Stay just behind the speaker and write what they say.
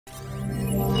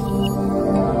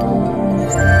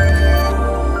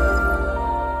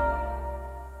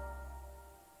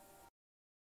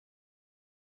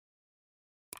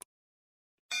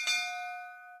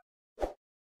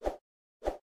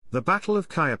The Battle of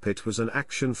Kaiapit was an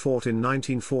action fought in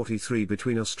 1943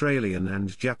 between Australian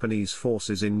and Japanese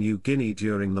forces in New Guinea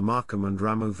during the Markham and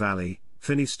Ramu Valley,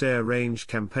 Finisterre Range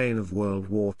campaign of World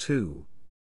War II.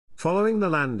 Following the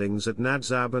landings at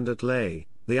Nadzab and at Lae,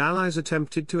 the Allies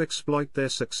attempted to exploit their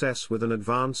success with an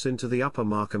advance into the upper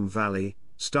Markham Valley,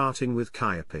 starting with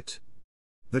Kaiapit.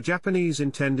 The Japanese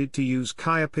intended to use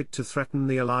Kaiapit to threaten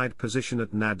the Allied position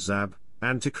at Nadzab,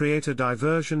 and to create a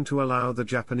diversion to allow the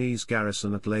Japanese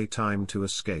garrison at Lae time to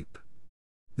escape.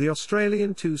 The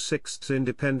Australian 2/6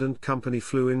 Independent Company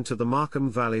flew into the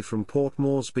Markham Valley from Port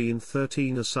Moresby in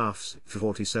 13 ASAFs,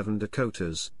 47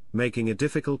 Dakotas, making a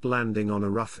difficult landing on a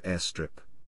rough airstrip.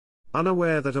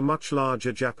 Unaware that a much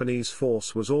larger Japanese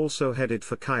force was also headed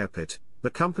for Kaiapit,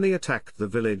 the company attacked the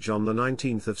village on the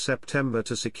 19th of September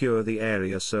to secure the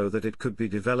area so that it could be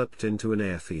developed into an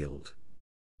airfield.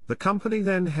 The company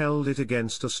then held it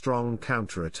against a strong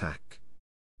counterattack.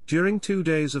 During 2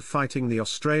 days of fighting, the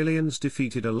Australians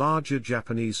defeated a larger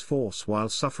Japanese force while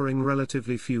suffering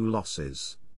relatively few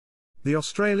losses. The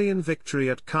Australian victory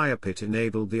at Kaiapit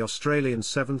enabled the Australian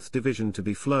 7th Division to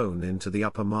be flown into the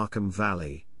upper Markham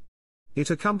Valley. It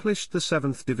accomplished the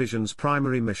 7th Division's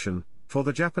primary mission, for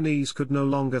the Japanese could no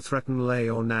longer threaten Lae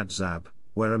or Nadzab,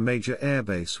 where a major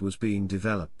airbase was being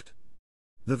developed.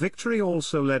 The victory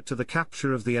also led to the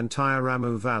capture of the entire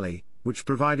Ramu Valley, which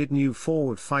provided new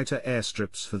forward fighter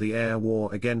airstrips for the air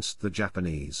war against the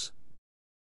Japanese.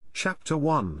 Chapter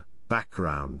 1,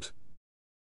 Background.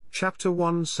 Chapter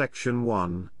 1 Section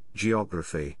 1,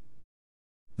 Geography.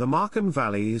 The Markham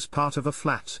Valley is part of a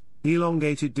flat,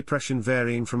 elongated depression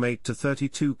varying from 8 to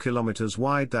 32 kilometers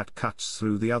wide that cuts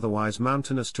through the otherwise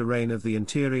mountainous terrain of the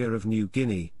interior of New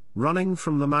Guinea, running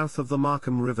from the mouth of the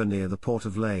Markham River near the port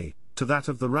of Lae, to that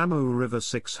of the Ramu River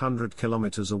 600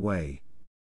 kilometers away.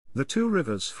 The two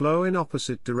rivers flow in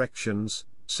opposite directions,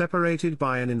 separated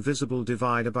by an invisible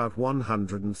divide about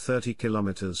 130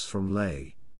 kilometers from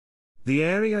Lae. The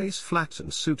area is flat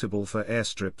and suitable for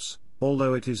airstrips,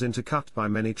 although it is intercut by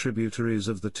many tributaries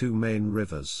of the two main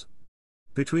rivers.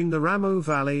 Between the Ramu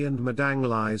Valley and Madang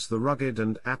lies the rugged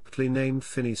and aptly named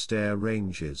Finisterre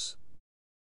Ranges.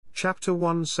 Chapter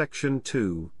 1 Section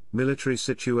 2, Military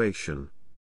Situation.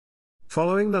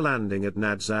 Following the landing at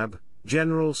Nadzab,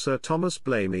 General Sir Thomas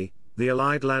Blamey, the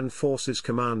Allied Land Forces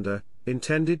commander,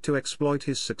 intended to exploit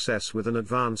his success with an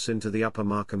advance into the upper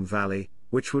Markham Valley,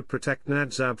 which would protect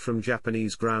Nadzab from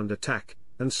Japanese ground attack,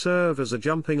 and serve as a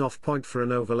jumping-off point for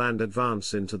an overland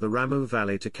advance into the Ramu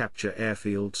Valley to capture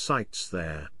airfield sites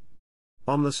there.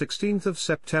 On the 16th of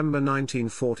September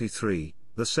 1943,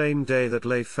 the same day that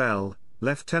Lae fell,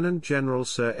 Lieutenant General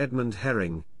Sir Edmund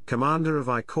Herring, commander of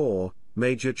I Corps,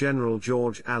 Major General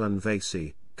George Allen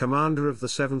Vasey, commander of the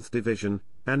 7th Division,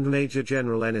 and Major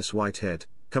General Ennis Whitehead,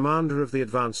 commander of the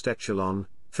Advanced Echelon,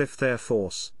 5th Air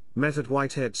Force, met at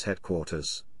Whitehead's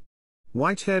headquarters.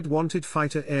 Whitehead wanted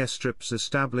fighter airstrips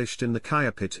established in the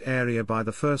Kaiapit area by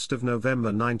the 1st of November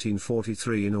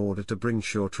 1943 in order to bring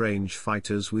short-range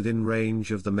fighters within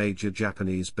range of the major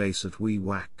Japanese base at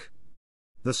Wewak.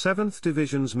 The 7th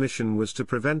Division's mission was to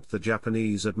prevent the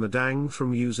Japanese at Madang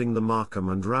from using the Markham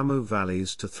and Ramu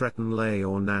valleys to threaten Lae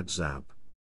or Nadzab.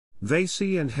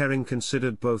 Vasey and Herring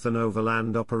considered both an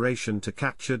overland operation to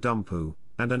capture Dumpu,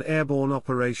 and an airborne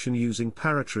operation using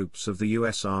paratroops of the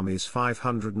U.S. Army's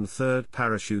 503rd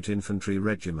Parachute Infantry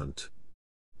Regiment.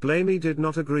 Blamey did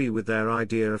not agree with their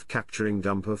idea of capturing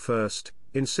Dumpu first,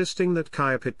 insisting that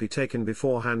Kaiapit be taken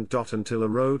beforehand. Until a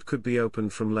road could be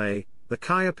opened from Lae, the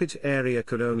Kaiapit area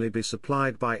could only be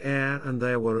supplied by air and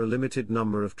there were a limited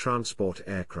number of transport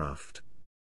aircraft.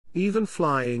 Even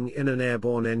flying in an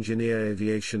airborne engineer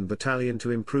aviation battalion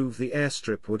to improve the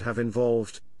airstrip would have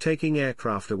involved taking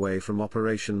aircraft away from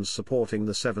operations supporting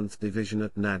the 7th Division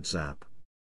at Nadzab.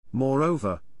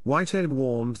 Moreover, Whitehead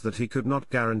warned that he could not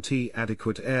guarantee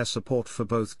adequate air support for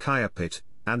both Kaiapit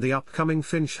and the upcoming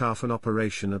Finschhafen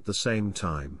operation at the same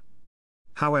time.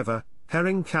 However,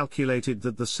 Herring calculated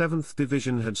that the 7th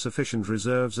Division had sufficient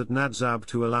reserves at Nadzab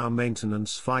to allow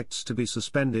maintenance fights to be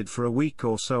suspended for a week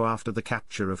or so after the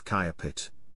capture of Kaiapit.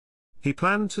 He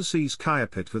planned to seize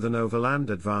Kaiapit with an overland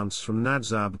advance from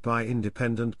Nadzab by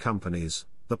independent companies,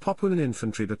 the Papuan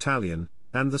Infantry Battalion,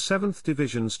 and the 7th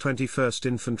Division's 21st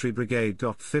Infantry Brigade.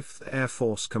 5th Air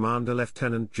Force Commander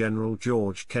Lieutenant General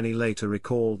George Kenny later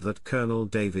recalled that Colonel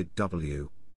David W.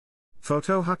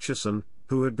 Photo Hutchison,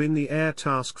 who had been the Air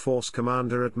Task Force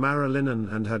commander at Maralinan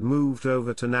and had moved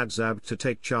over to Nadzab to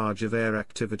take charge of air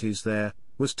activities there,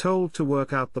 was told to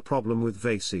work out the problem with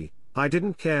Vasey. "I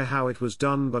didn't care how it was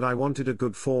done, but I wanted a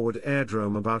good forward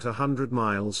airdrome about 100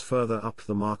 miles further up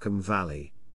the Markham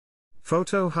Valley."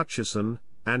 Photo Hutchison,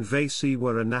 and Vasey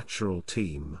were a natural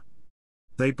team.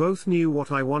 They both knew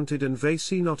what I wanted, and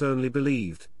Vasey not only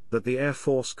believed that the Air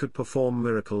Force could perform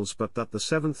miracles, but that the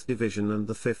 7th Division and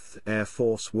the 5th Air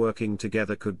Force working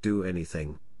together could do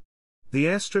anything. The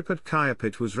airstrip at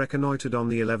Kaiapit was reconnoitred on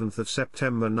the 11th of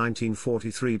September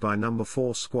 1943 by No.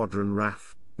 4 Squadron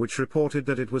RAF, which reported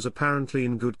that it was apparently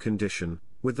in good condition,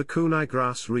 with the kunai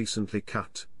grass recently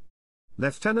cut.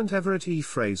 Lieutenant Everett E.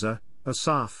 Fraser, a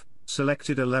SAF,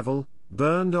 selected a level,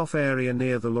 burned-off area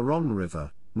near the Loron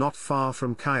River, not far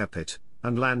from Kaiapit,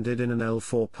 and landed in an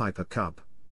L-4 Piper Cub.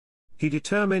 He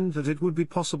determined that it would be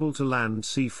possible to land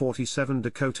C-47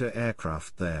 Dakota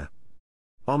aircraft there.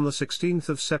 On the 16th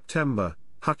of September,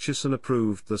 Hutchison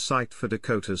approved the site for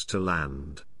Dakotas to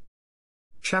land.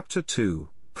 Chapter 2,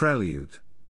 Prelude.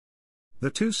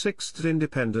 The 26th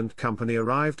Independent Company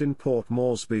arrived in Port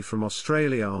Moresby from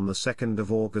Australia on the 2nd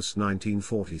of August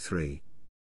 1943.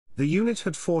 The unit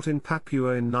had fought in Papua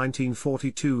in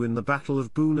 1942 in the Battle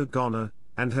of Boonagona,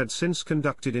 and had since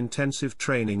conducted intensive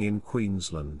training in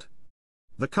Queensland.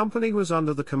 The company was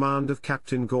under the command of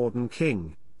Captain Gordon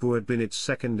King, who had been its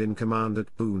second-in-command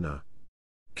at Boona.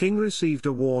 King received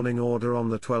a warning order on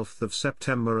the 12th of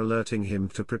September alerting him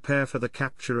to prepare for the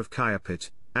capture of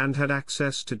Kaiapit, and had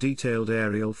access to detailed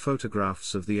aerial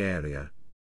photographs of the area.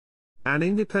 An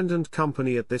independent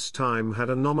company at this time had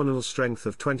a nominal strength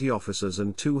of 20 officers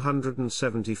and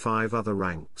 275 other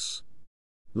ranks.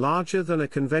 Larger than a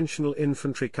conventional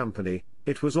infantry company,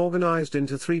 it was organized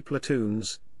into 3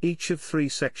 platoons, each of 3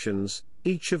 sections,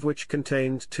 each of which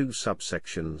contained 2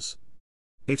 subsections.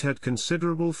 It had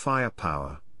considerable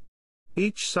firepower.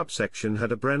 Each subsection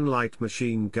had a Bren light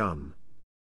machine gun.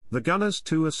 The gunner's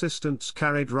 2 assistants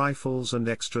carried rifles and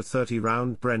extra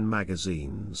 30-round Bren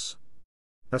magazines.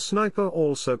 A sniper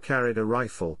also carried a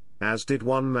rifle, as did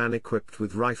 1 man equipped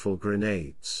with rifle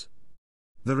grenades.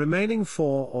 The remaining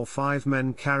 4 or 5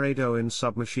 men carried Owen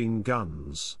submachine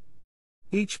guns.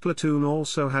 Each platoon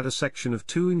also had a section of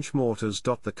 2-inch mortars.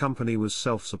 The company was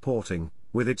self-supporting,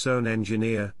 with its own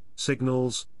engineer,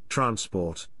 signals,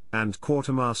 transport, and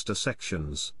quartermaster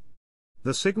sections.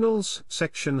 The signals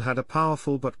section had a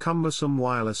powerful but cumbersome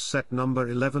wireless set number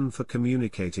 11 for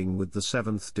communicating with the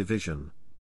 7th Division.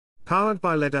 Powered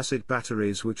by lead-acid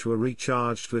batteries which were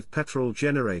recharged with petrol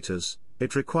generators,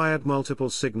 it required multiple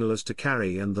signalers to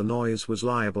carry, and the noise was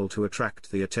liable to attract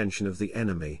the attention of the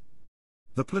enemy.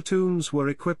 The platoons were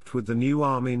equipped with the new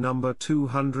Army No.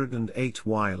 208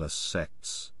 wireless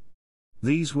sets.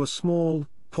 These were small,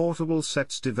 portable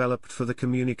sets developed for the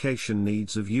communication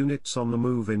needs of units on the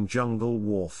move in jungle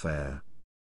warfare.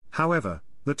 However,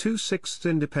 the 26th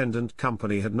Independent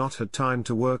Company had not had time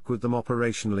to work with them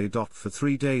operationally. For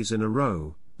 3 days in a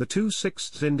row, the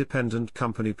 26th Independent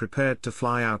Company prepared to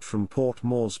fly out from Port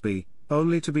Moresby,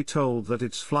 only to be told that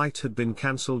its flight had been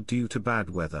cancelled due to bad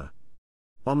weather.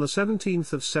 On the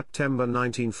 17th of September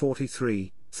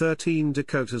 1943, 13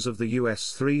 Dakotas of the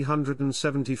U.S.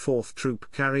 374th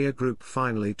Troop Carrier Group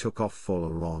finally took off for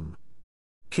Loron.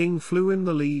 King flew in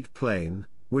the lead plane,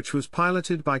 which was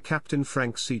piloted by Captain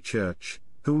Frank C. Church,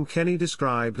 whom Kenny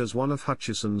described as one of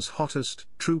Hutchison's hottest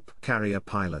troop carrier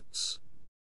pilots.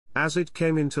 As it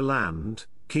came into land,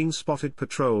 King spotted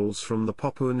patrols from the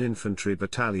Papuan Infantry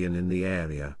Battalion in the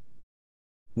area.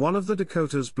 One of the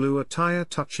Dakotas blew a tire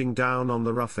touching down on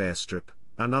the rough airstrip,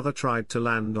 another tried to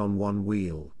land on one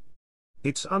wheel.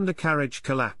 Its undercarriage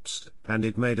collapsed, and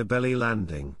it made a belly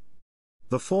landing.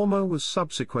 The former was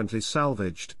subsequently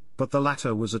salvaged, but the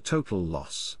latter was a total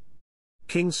loss.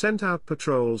 King sent out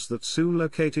patrols that soon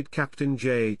located Captain J.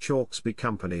 H. Hawksby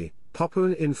Company,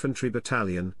 Papuan Infantry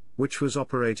Battalion, which was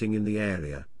operating in the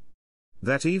area.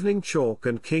 That evening Chalk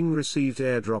and King received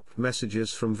airdrop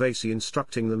messages from Vasey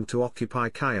instructing them to occupy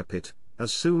Kaiapit,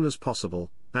 as soon as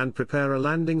possible, and prepare a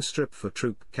landing strip for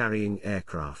troop-carrying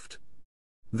aircraft.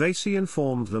 Vasey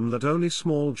informed them that only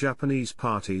small Japanese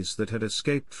parties that had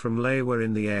escaped from Leh were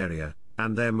in the area,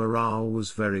 and their morale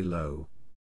was very low.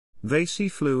 Vasey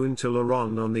flew into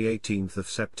Loron on the 18th of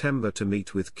September to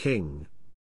meet with King.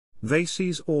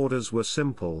 Vasey's orders were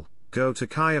simple: go to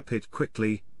Kaiapit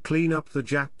quickly, clean up the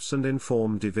Japs and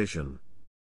inform division.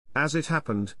 As it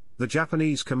happened, the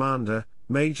Japanese commander,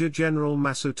 Major General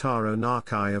Masutaro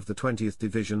Nakai of the 20th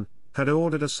Division, had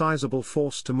ordered a sizable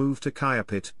force to move to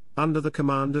Kaiapit, under the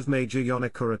command of Major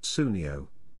Yonekura Tsuneo.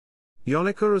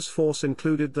 Yonekura's force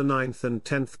included the 9th and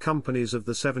 10th Companies of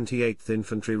the 78th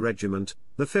Infantry Regiment,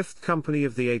 the 5th Company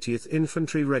of the 80th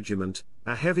Infantry Regiment,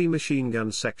 a heavy machine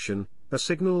gun section, a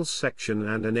signals section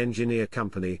and an engineer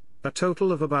company, a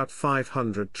total of about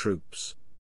 500 troops.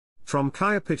 From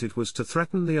Kaiapit it was to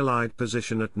threaten the Allied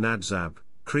position at Nadzab,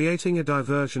 creating a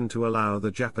diversion to allow the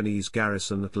Japanese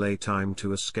garrison at Leh time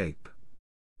to escape.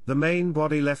 The main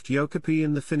body left Yokopi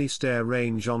in the Finisterre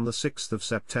Range on the 6th of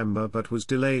September but was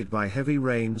delayed by heavy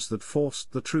rains that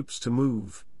forced the troops to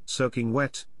move, soaking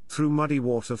wet, through muddy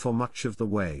water for much of the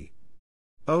way.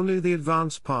 Only the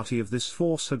advance party of this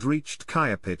force had reached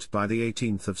Kaiapit by the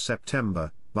 18th of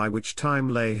September, by which time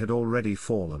Leh had already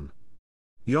fallen.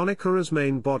 Yonekura's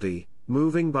main body,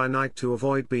 moving by night to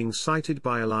avoid being sighted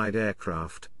by Allied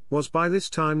aircraft, was by this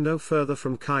time no further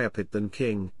from Kaiapit than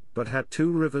King, but had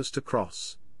 2 rivers to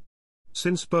cross.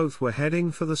 Since both were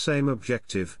heading for the same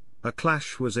objective, a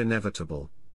clash was inevitable.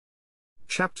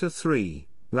 Chapter 3,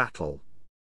 Battle.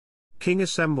 King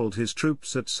assembled his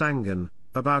troops at Sangan,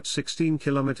 about 16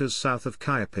 kilometers south of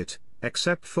Kaiapit,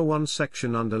 except for one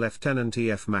section under Lieutenant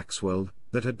E.F. Maxwell,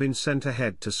 that had been sent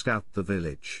ahead to scout the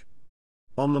village.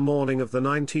 On the morning of the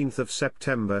 19th of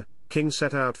September, King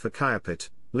set out for Kaiapit,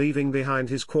 leaving behind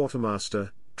his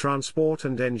quartermaster, transport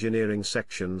and engineering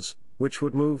sections, which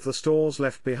would move the stores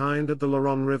left behind at the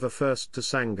Laron River first to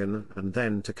Sangan and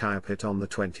then to Kaiapit on the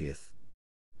 20th.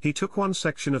 He took one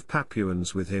section of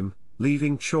Papuans with him,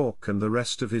 leaving Chalk and the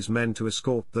rest of his men to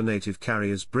escort the native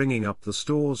carriers bringing up the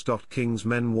stores. King's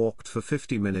men walked for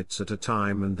 50 minutes at a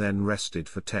time and then rested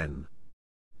for 10.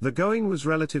 The going was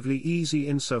relatively easy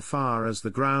insofar as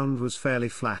the ground was fairly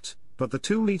flat, but the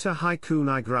 2-meter-high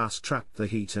kunai grass trapped the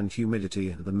heat and humidity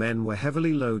and the men were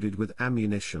heavily loaded with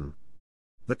ammunition.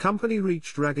 The company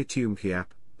reached Ragitumkiap,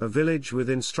 a village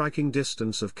within striking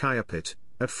distance of Kaiapit,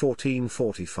 at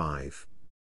 14:45.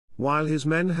 While his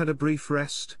men had a brief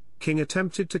rest, King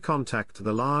attempted to contact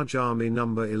the large Army No.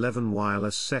 11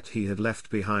 wireless set he had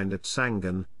left behind at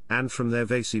Sangan, and from their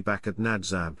base back at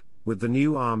Nadzab, with the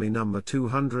new Army No.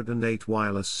 208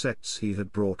 wireless sets he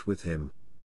had brought with him.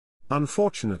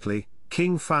 Unfortunately,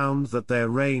 King found that their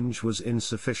range was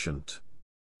insufficient.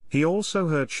 He also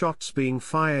heard shots being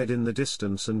fired in the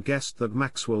distance and guessed that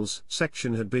Maxwell's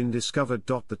section had been discovered.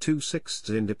 The 2/6th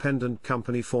Independent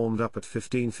Company formed up at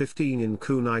 15:15 in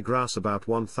kunai grass about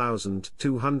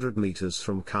 1,200 meters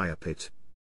from Kaiapit.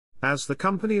 As the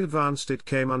company advanced, it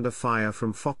came under fire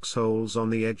from foxholes on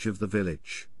the edge of the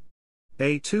village.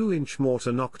 A 2-inch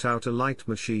mortar knocked out a light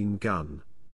machine gun.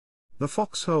 The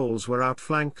foxholes were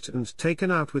outflanked and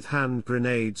taken out with hand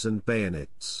grenades and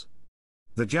bayonets.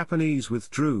 The Japanese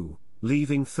withdrew,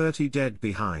 leaving 30 dead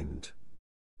behind.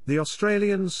 The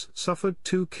Australians suffered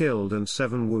 2 killed and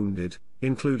 7 wounded,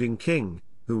 including King,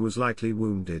 who was lightly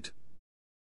wounded.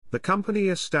 The company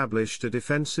established a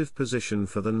defensive position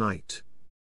for the night.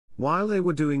 While they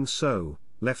were doing so,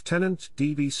 Lieutenant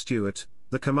D.B. Stewart,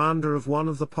 the commander of one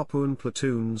of the Papuan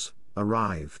platoons,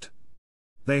 arrived.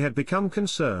 They had become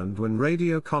concerned when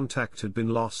radio contact had been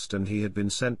lost and he had been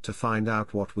sent to find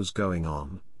out what was going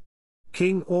on.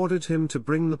 King ordered him to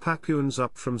bring the Papuans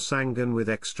up from Sangan with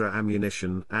extra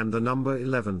ammunition and the No.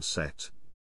 11 set.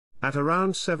 At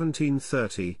around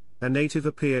 17:30, a native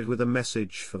appeared with a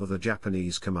message for the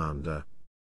Japanese commander.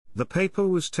 The paper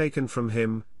was taken from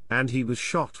him, and he was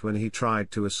shot when he tried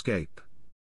to escape.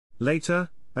 Later,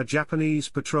 a Japanese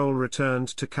patrol returned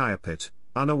to Kaiapit,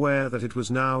 unaware that it was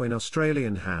now in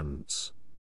Australian hands.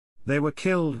 They were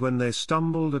killed when they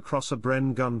stumbled across a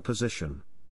Bren gun position.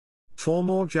 4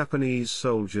 more Japanese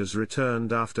soldiers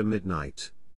returned after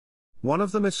midnight. One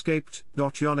of them escaped.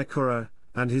 Yonekura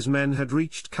and his men had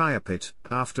reached Kaiapit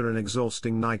after an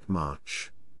exhausting night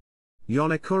march.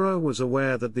 Yonekura was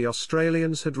aware that the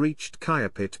Australians had reached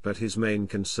Kaiapit, but his main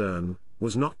concern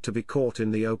was not to be caught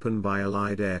in the open by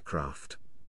Allied aircraft.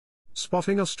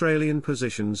 Spotting Australian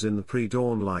positions in the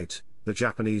pre-dawn light, the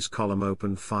Japanese column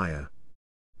opened fire.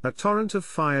 A torrent of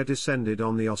fire descended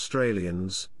on the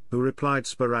Australians, who replied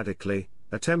sporadically,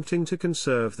 attempting to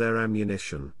conserve their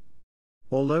ammunition.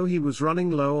 Although he was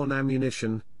running low on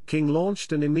ammunition, King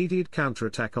launched an immediate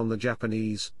counterattack on the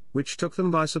Japanese, which took them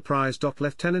by surprise.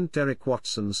 Lieutenant Derek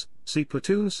Watson's C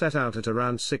platoon set out at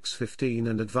around 6:15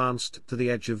 and advanced to the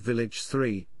edge of Village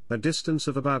 3, a distance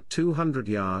of about 200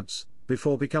 yards,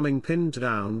 before becoming pinned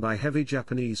down by heavy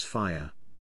Japanese fire.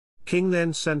 King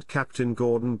then sent Captain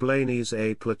Gordon Blaney's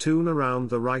A platoon around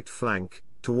the right flank,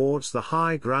 towards the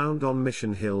high ground on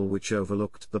Mission Hill which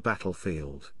overlooked the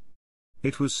battlefield.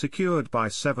 It was secured by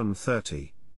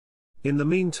 7:30. In the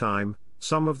meantime,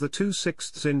 some of the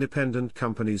 2/6th Independent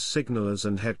Company's signallers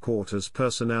and headquarters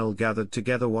personnel gathered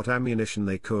together what ammunition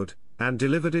they could, and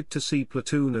delivered it to C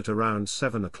platoon at around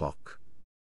 7 o'clock.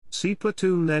 C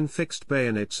platoon then fixed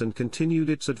bayonets and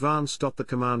continued its advance. The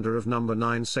commander of No.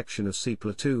 9 section of C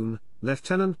platoon,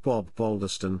 Lieutenant Bob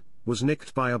Balderston, was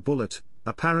nicked by a bullet,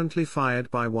 apparently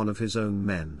fired by one of his own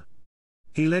men.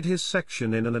 He led his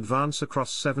section in an advance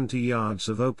across 70 yards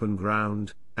of open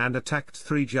ground, and attacked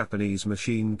 3 Japanese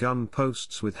machine gun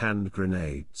posts with hand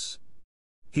grenades.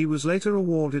 He was later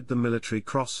awarded the Military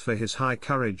Cross for his high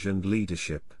courage and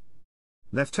leadership.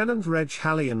 Lieutenant Reg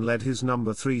Hallian led his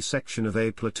No. 3 section of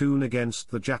A platoon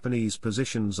against the Japanese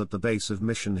positions at the base of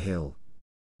Mission Hill.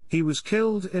 He was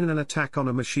killed in an attack on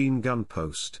a machine gun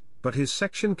post, but his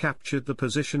section captured the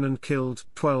position and killed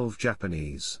 12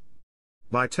 Japanese.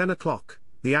 By 10 o'clock,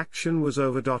 the action was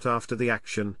over. After the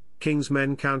action, King's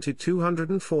men counted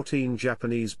 214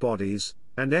 Japanese bodies,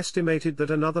 and estimated that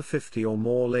another 50 or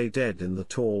more lay dead in the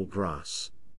tall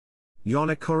grass.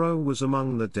 Yonekoro was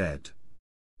among the dead.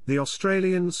 The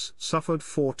Australians suffered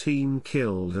 14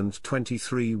 killed and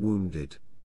 23 wounded.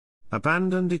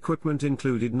 Abandoned equipment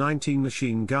included 19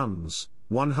 machine guns,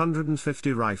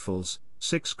 150 rifles,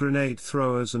 6 grenade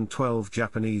throwers and 12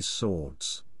 Japanese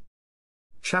swords.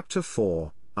 Chapter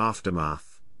 4,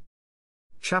 Aftermath.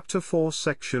 Chapter 4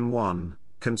 Section 1,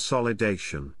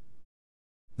 Consolidation.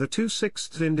 The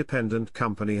 2/6th Independent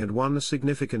Company had won a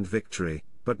significant victory,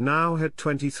 but now had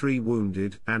 23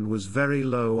 wounded and was very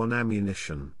low on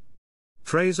ammunition.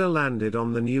 Fraser landed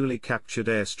on the newly captured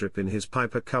airstrip in his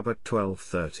Piper Cub at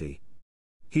 12:30.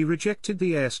 He rejected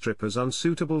the airstrip as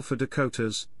unsuitable for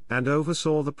Dakotas, and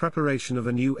oversaw the preparation of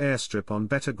a new airstrip on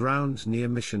better ground near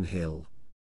Mission Hill.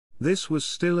 This was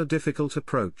still a difficult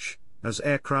approach, as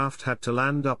aircraft had to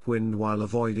land upwind while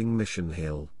avoiding Mission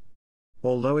Hill.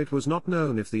 Although it was not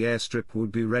known if the airstrip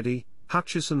would be ready,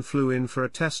 Hutchison flew in for a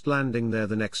test landing there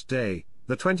the next day,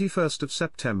 the 21st of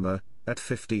September, at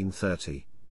 15:30.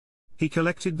 He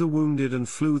collected the wounded and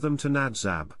flew them to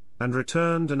Nadzab, and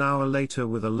returned an hour later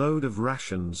with a load of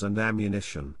rations and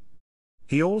ammunition.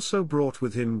 He also brought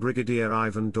with him Brigadier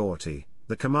Ivan Doherty,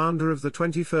 the commander of the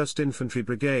 21st Infantry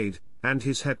Brigade, and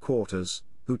his headquarters,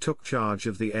 who took charge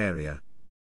of the area.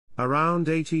 Around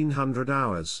 1800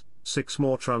 hours, 6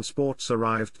 more transports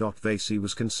arrived. Vasey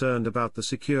was concerned about the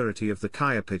security of the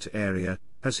Kaiapit area,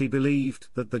 as he believed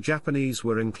that the Japanese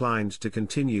were inclined to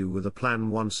continue with the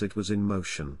plan once it was in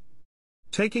motion.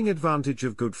 Taking advantage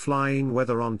of good flying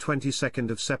weather on 22nd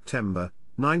of September,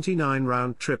 99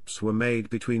 round trips were made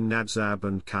between Nadzab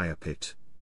and Kaiapit.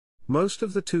 Most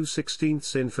of the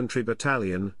 216th Infantry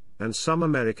Battalion, and some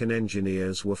American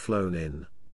engineers were flown in.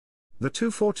 The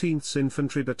 214th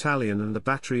Infantry Battalion and a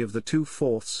battery of the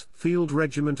 2/4th Field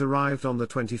Regiment arrived on the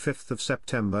 25th of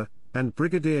September, and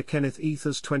Brigadier Kenneth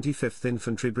Ether's 25th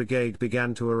Infantry Brigade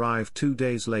began to arrive 2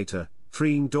 days later,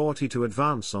 freeing Doherty to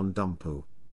advance on Dumpu.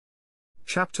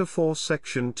 Chapter 4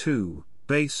 Section 2,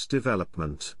 Base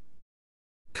Development.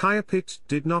 Kaiapit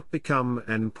did not become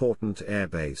an important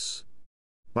airbase.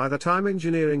 By the time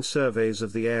engineering surveys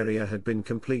of the area had been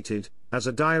completed, as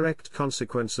a direct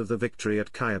consequence of the victory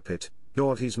at Kaiapit,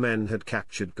 Doherty's men had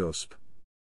captured Gusp.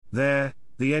 There,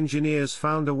 the engineers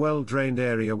found a well-drained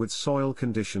area with soil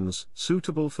conditions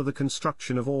suitable for the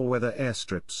construction of all-weather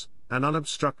airstrips, an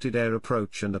unobstructed air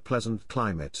approach and a pleasant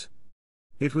climate.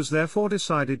 It was therefore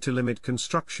decided to limit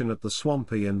construction at the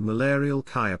swampy and malarial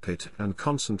Kaiapit and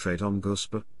concentrate on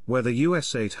Gusp, where the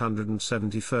US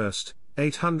 871st,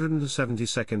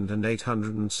 872nd and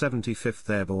 875th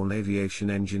Airborne Aviation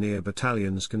Engineer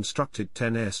Battalions constructed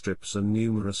 10 airstrips and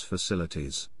numerous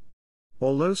facilities.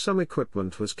 Although some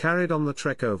equipment was carried on the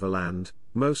trek overland,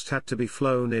 most had to be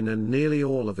flown in and nearly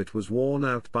all of it was worn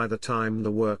out by the time the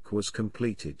work was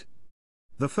completed.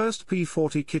 The first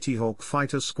P-40 Kittyhawk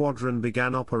fighter squadron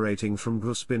began operating from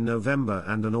Gusp in November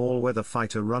and an all-weather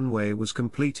fighter runway was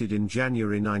completed in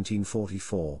January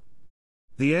 1944.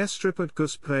 The airstrip at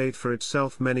Gusp paid for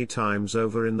itself many times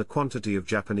over in the quantity of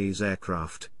Japanese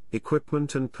aircraft,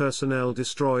 equipment and personnel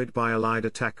destroyed by Allied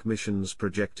attack missions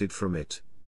projected from it.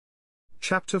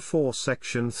 Chapter 4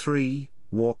 Section 3,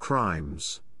 War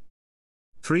Crimes.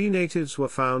 3 natives were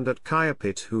found at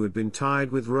Kaiapit who had been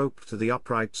tied with rope to the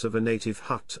uprights of a native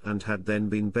hut and had then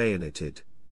been bayoneted.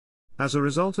 As a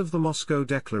result of the Moscow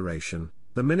Declaration,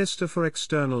 the Minister for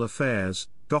External Affairs,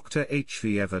 Dr.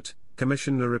 H.V. Everett,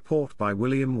 commissioned a report by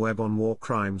William Webb on war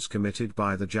crimes committed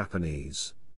by the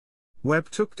Japanese. Webb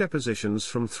took depositions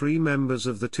from 3 members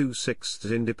of the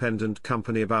 2/6th Independent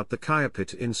Company about the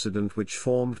Kaiapit incident, which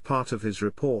formed part of his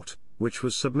report, which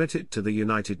was submitted to the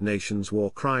United Nations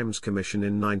War Crimes Commission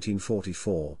in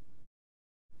 1944.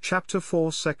 Chapter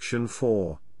 4 Section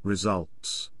 4,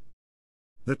 Results.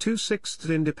 The 2/6th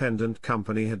Independent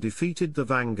Company had defeated the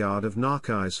vanguard of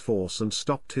Nakai's force and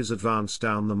stopped his advance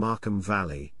down the Markham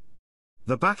Valley.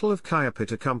 The Battle of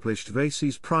Kaiapit accomplished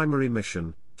Vasey's primary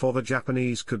mission, for the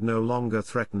Japanese could no longer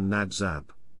threaten Nadzab.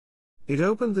 It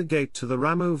opened the gate to the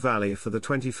Ramu Valley for the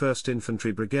 21st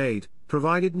Infantry Brigade,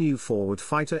 provided new forward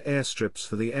fighter airstrips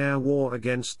for the air war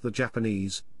against the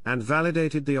Japanese, and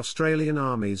validated the Australian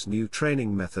Army's new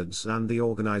training methods and the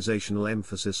organizational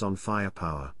emphasis on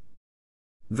firepower.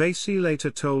 Vasey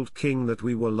later told King that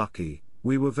we were lucky,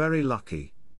 we were very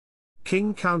lucky.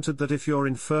 King countered that if you're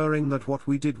inferring that what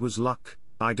we did was luck,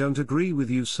 I don't agree with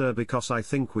you, sir, because I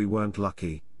think we weren't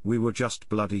lucky, we were just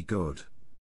bloody good.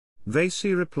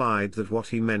 Vasey replied that what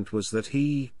he meant was that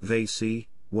he, Vasey,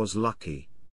 was lucky.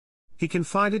 He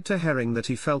confided to Herring that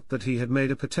he felt that he had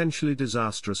made a potentially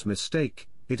disastrous mistake.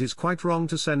 It is quite wrong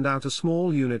to send out a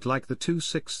small unit like the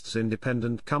 2/6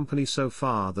 Independent Company so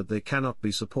far that they cannot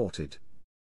be supported.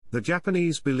 The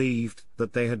Japanese believed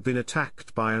that they had been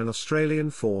attacked by an Australian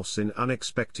force in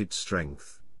unexpected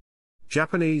strength.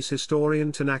 Japanese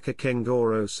historian Tanaka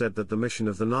Kengoro said that the mission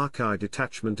of the Nakai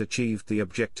detachment achieved the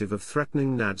objective of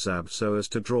threatening Nadzab so as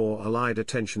to draw Allied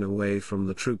attention away from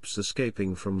the troops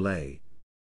escaping from Leh.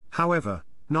 However,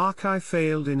 Nakai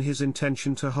failed in his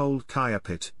intention to hold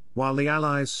Kaiapit, while the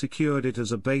Allies secured it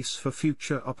as a base for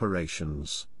future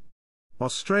operations.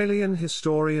 Australian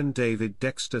historian David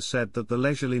Dexter said that the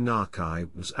leisurely Nakai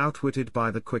was outwitted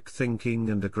by the quick-thinking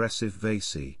and aggressive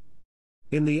Vasey.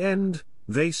 In the end,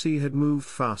 Vasey had moved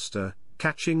faster,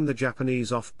 catching the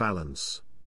Japanese off balance.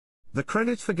 The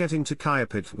credit for getting to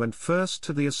Kaiapit went first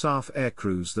to the ASAF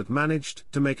aircrews that managed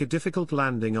to make a difficult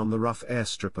landing on the rough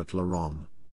airstrip at Laron.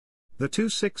 The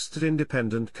 2/6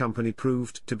 Independent Company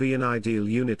proved to be an ideal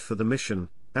unit for the mission,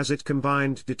 as it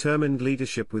combined determined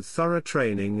leadership with thorough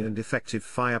training and effective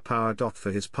firepower.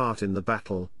 For his part in the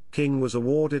battle, King was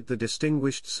awarded the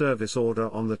Distinguished Service Order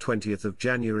on the 20th of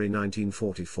January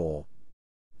 1944.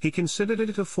 He considered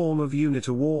it a form of unit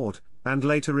award, and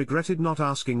later regretted not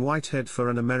asking Whitehead for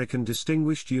an American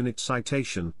Distinguished Unit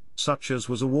citation, such as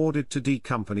was awarded to D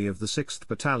Company of the 6th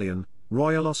Battalion,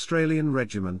 Royal Australian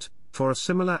Regiment, for a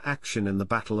similar action in the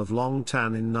Battle of Long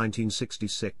Tan in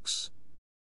 1966.